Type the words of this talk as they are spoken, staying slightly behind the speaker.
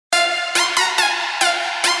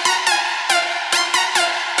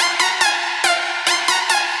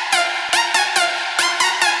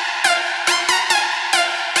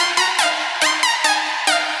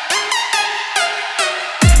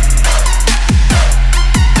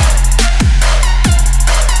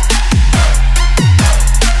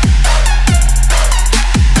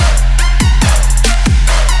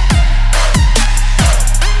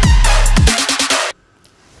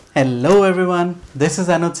Hello everyone, this is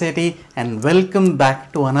Anuj and welcome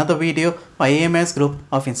back to another video by AMS Group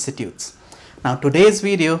of Institutes. Now today's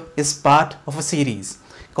video is part of a series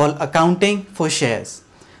called Accounting for Shares.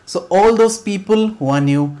 So all those people who are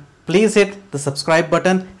new, please hit the subscribe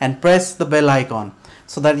button and press the bell icon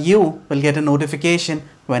so that you will get a notification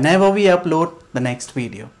whenever we upload the next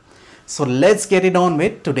video. So let's get it on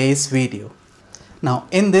with today's video. Now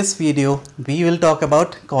in this video, we will talk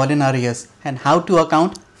about call in arrears and how to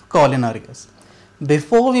account for call in arrears.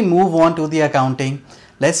 Before we move on to the accounting,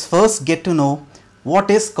 let's first get to know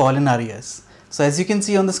what is call in arrears. So as you can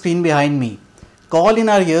see on the screen behind me, call in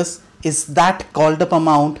arrears is that called up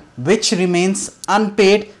amount which remains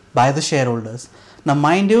unpaid by the shareholders. Now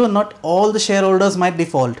mind you, not all the shareholders might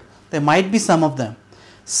default. There might be some of them.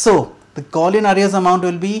 So the call in arrears amount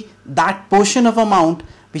will be that portion of amount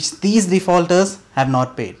which these defaulters have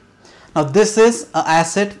not paid. Now this is an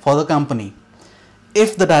asset for the company.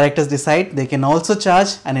 If the directors decide, they can also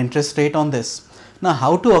charge an interest rate on this. Now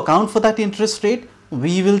how to account for that interest rate,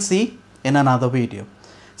 we will see in another video.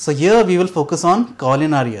 So here we will focus on call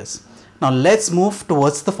in arrears. Now let's move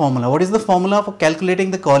towards the formula. What is the formula for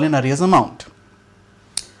calculating the call in arrears amount?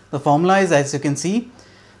 The formula is, as you can see,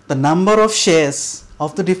 the number of shares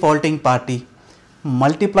of the defaulting party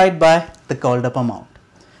multiplied by the called up amount.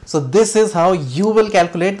 So this is how you will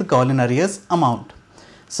calculate the call in arrears amount.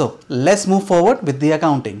 So let's move forward with the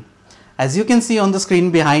accounting. As you can see on the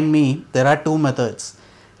screen behind me, there are two methods.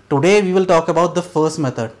 Today we will talk about the first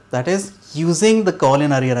method, that is using the call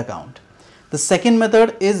in arrear account. The second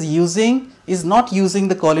method is not using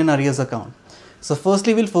the call in arrears account. So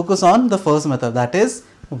firstly we'll focus on the first method, that is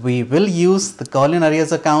we will use the call in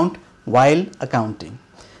arrears account while accounting.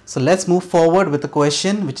 So let's move forward with the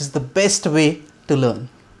question, which is the best way to learn.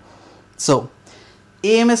 So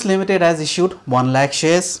AMS Limited has issued 1 lakh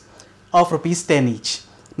shares of rupees 10 each.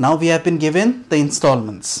 Now we have been given the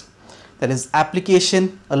installments, that is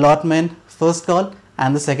application, allotment, first call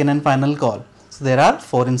and the second and final call. So there are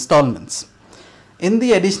 4 installments. In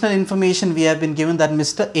the additional information we have been given that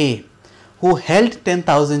Mr. A, who held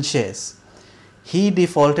 10,000 shares, he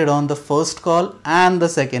defaulted on the first call and the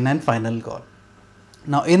second and final call.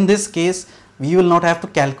 Now in this case, we will not have to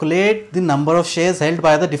calculate the number of shares held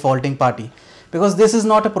by the defaulting party because this is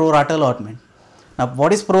not a pro rata allotment. Now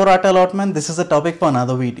what is pro rata allotment? This is a topic for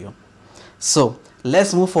another video. So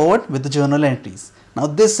let's move forward with the journal entries. Now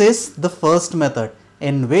this is the first method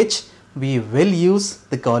in which we will use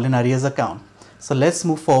the call in arrears account. So let's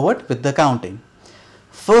move forward with the accounting.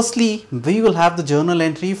 Firstly, we will have the journal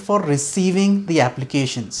entry for receiving the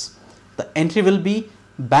applications. The entry will be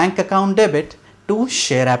bank account debit to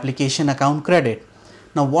share application account credit.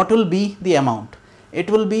 Now what will be the amount? It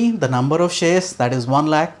will be the number of shares, that is 1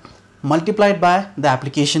 lakh, multiplied by the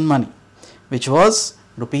application money, which was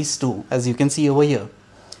rupees 2, as you can see over here.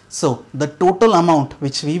 So the total amount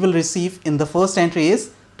which we will receive in the first entry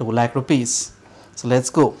is 2 lakh rupees. So let's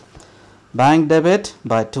go. Bank debit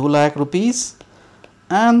by 2 lakh rupees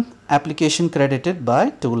and application credited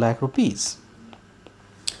by 2 lakh rupees.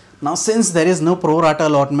 Now since there is no pro rata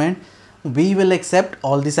allotment, we will accept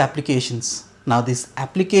all these applications. Now these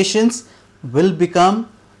applications will become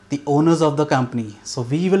the owners of the company. So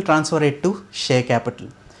we will transfer it to share capital,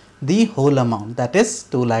 the whole amount, that is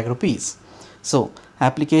 2 lakh rupees. So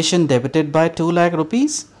application debited by 2 lakh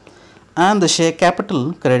rupees and the share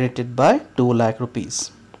capital credited by 2 lakh rupees.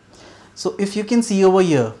 So if you can see over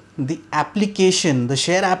here, the application, the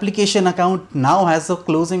share application account now has a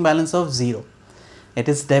closing balance of 0. It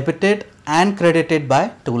is debited and credited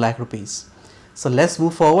by 2 lakh rupees. So let's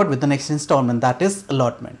move forward with the next installment, that is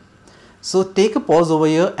allotment. So take a pause over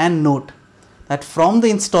here and note that from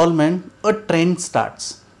the installment a trend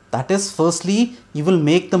starts. That is, firstly you will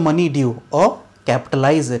make the money due or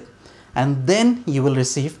capitalize it and then you will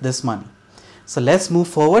receive this money. So let's move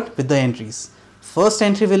forward with the entries. First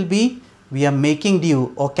entry will be we are making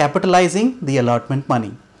due or capitalizing the allotment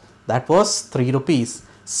money. That was 3 rupees.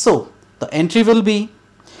 So the entry will be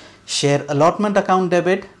share allotment account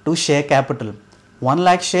debit to share capital, 1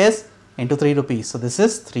 lakh shares into 3 rupees. So this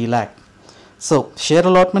is 3 lakh. So share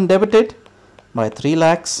allotment debited by 3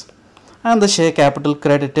 lakhs and the share capital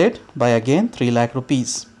credited by again 3 lakh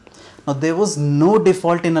rupees. Now there was no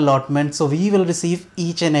default in allotment, so we will receive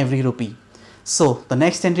each and every rupee. So the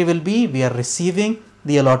next entry will be we are receiving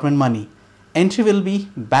the allotment money. Entry will be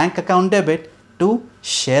bank account debit to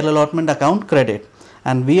share allotment account credit.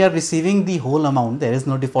 And we are receiving the whole amount. There is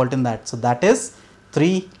no default in that. So that is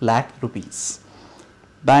 3 lakh rupees.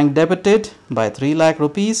 Bank debited by 3 lakh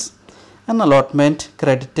rupees and allotment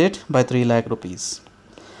credited by 3 lakh rupees.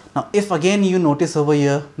 Now if again you notice over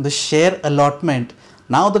here, the share allotment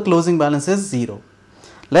Now the closing balance is 0.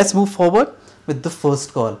 Let's move forward with the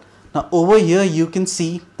first call. Now over here you can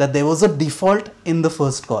see that there was a default in the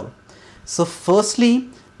first call. So firstly,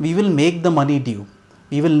 we will make the money due.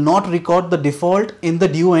 We will not record the default in the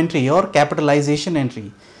due entry or capitalization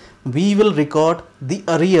entry. We will record the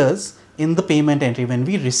arrears in the payment entry when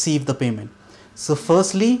we receive the payment. So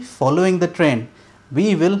firstly, following the trend,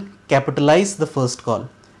 we will capitalize the first call.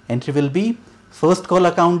 Entry will be first call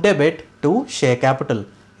account debit to share capital.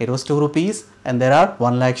 It was 2 rupees and there are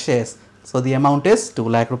 1 lakh shares. So the amount is 2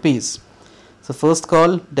 lakh rupees. So first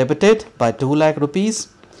call debited by 2 lakh rupees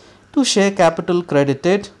to share capital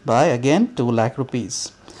credited by again 2 lakh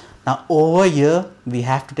rupees. Now over here we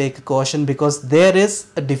have to take a caution because there is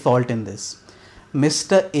a default in this.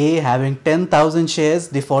 Mr. A having 10,000 shares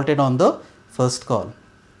defaulted on the first call.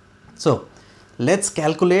 So let's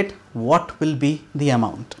calculate what will be the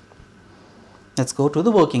amount. Let's go to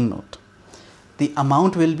the working note. The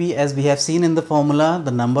amount will be, as we have seen in the formula,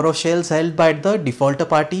 the number of shares held by the defaulter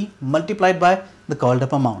party multiplied by the called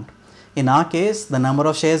up amount. In our case, the number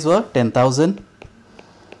of shares were 10,000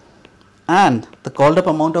 and the called up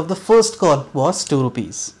amount of the first call was 2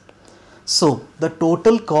 rupees. So the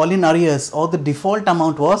total call in arrears or the default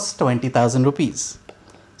amount was 20,000 rupees.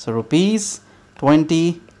 So rupees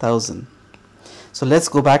 20,000. So let's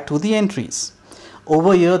go back to the entries.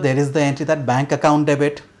 Over here there is the entry that bank account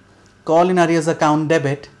debit, call in arrears account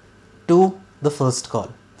debit to the first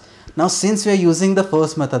call. Now since we are using the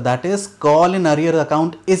first method, that is call in arrears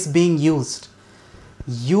account is being used,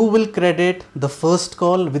 you will credit the first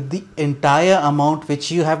call with the entire amount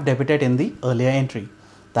which you have debited in the earlier entry.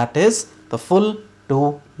 That is the full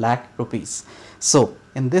 2 lakh rupees. So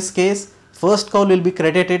in this case, first call will be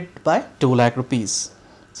credited by 2 lakh rupees.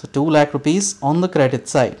 So 2 lakh rupees on the credit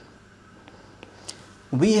side.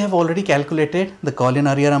 We have already calculated the call in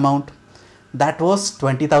arrear amount. That was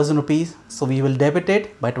 20,000 rupees. So we will debit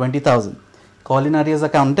it by 20,000. Call in arrears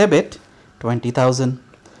account debit 20,000.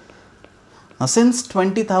 Now since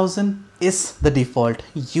 20,000 is the default,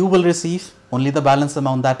 you will receive only the balance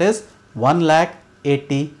amount, that is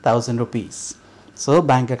 1,80,000 rupees. So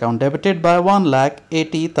bank account debited by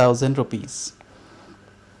 1,80,000 rupees.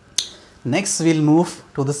 Next we'll move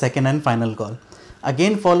to the second and final call.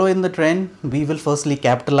 Again following the trend, we will firstly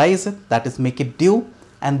capitalize it, that is make it due,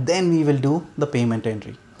 and then we will do the payment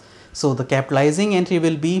entry. So the capitalizing entry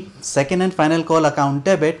will be second and final call account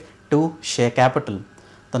debit to share capital.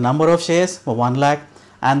 The number of shares were 1 lakh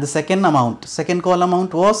and the second call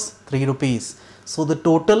amount was 3 rupees. So the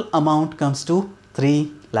total amount comes to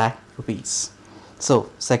 3 lakh rupees. So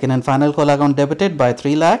second and final call account debited by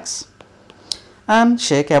 3 lakhs and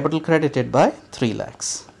share capital credited by 3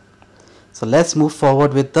 lakhs. So let's move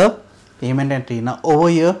forward with the payment entry. Now over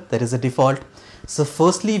here there is a default. So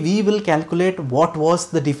firstly we will calculate what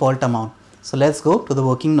was the default amount. So let's go to the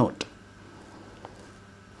working note.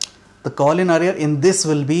 The call in arrear in this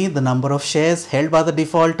will be the number of shares held by the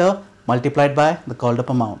defaulter multiplied by the called up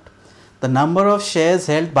amount. The number of shares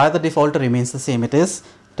held by the defaulter remains the same. It is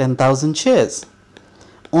 10,000 shares.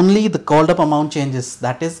 Only the called up amount changes.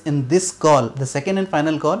 That is in this call, the second and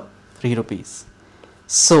final call, 3 rupees.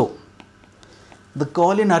 So the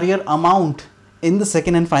call in arrear amount in the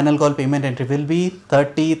second and final call payment entry will be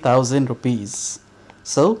 30,000 rupees.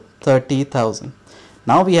 So 30,000.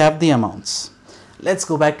 Now we have the amounts. Let's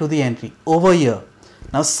go back to the entry over here.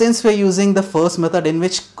 Now since we are using the first method in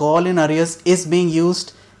which call in arrears is being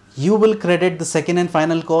used, you will credit the second and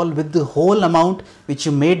final call with the whole amount which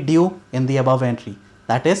you made due in the above entry.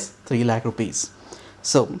 That is 3 lakh rupees.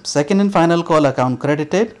 So second and final call account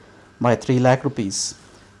credited by 3 lakh rupees.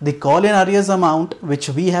 The call in arrears amount which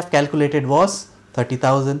we have calculated was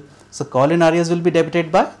 30,000. So call in arrears will be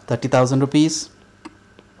debited by 30,000 rupees.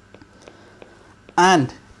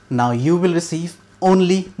 And now you will receive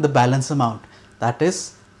only the balance amount, that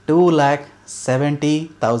is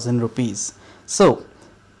 2,70,000 rupees. So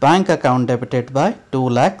bank account debited by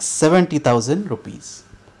 2,70,000 rupees.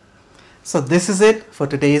 So this is it for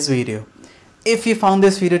today's video. If you found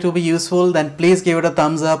this video to be useful, then please give it a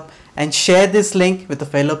thumbs up and share this link with the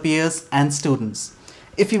fellow peers and students.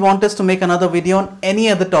 If you want us to make another video on any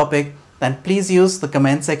other topic, then please use the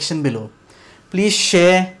comment section below. Please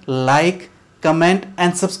share, like, comment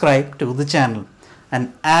and subscribe to the channel.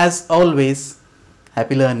 And as always,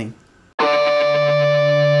 happy learning.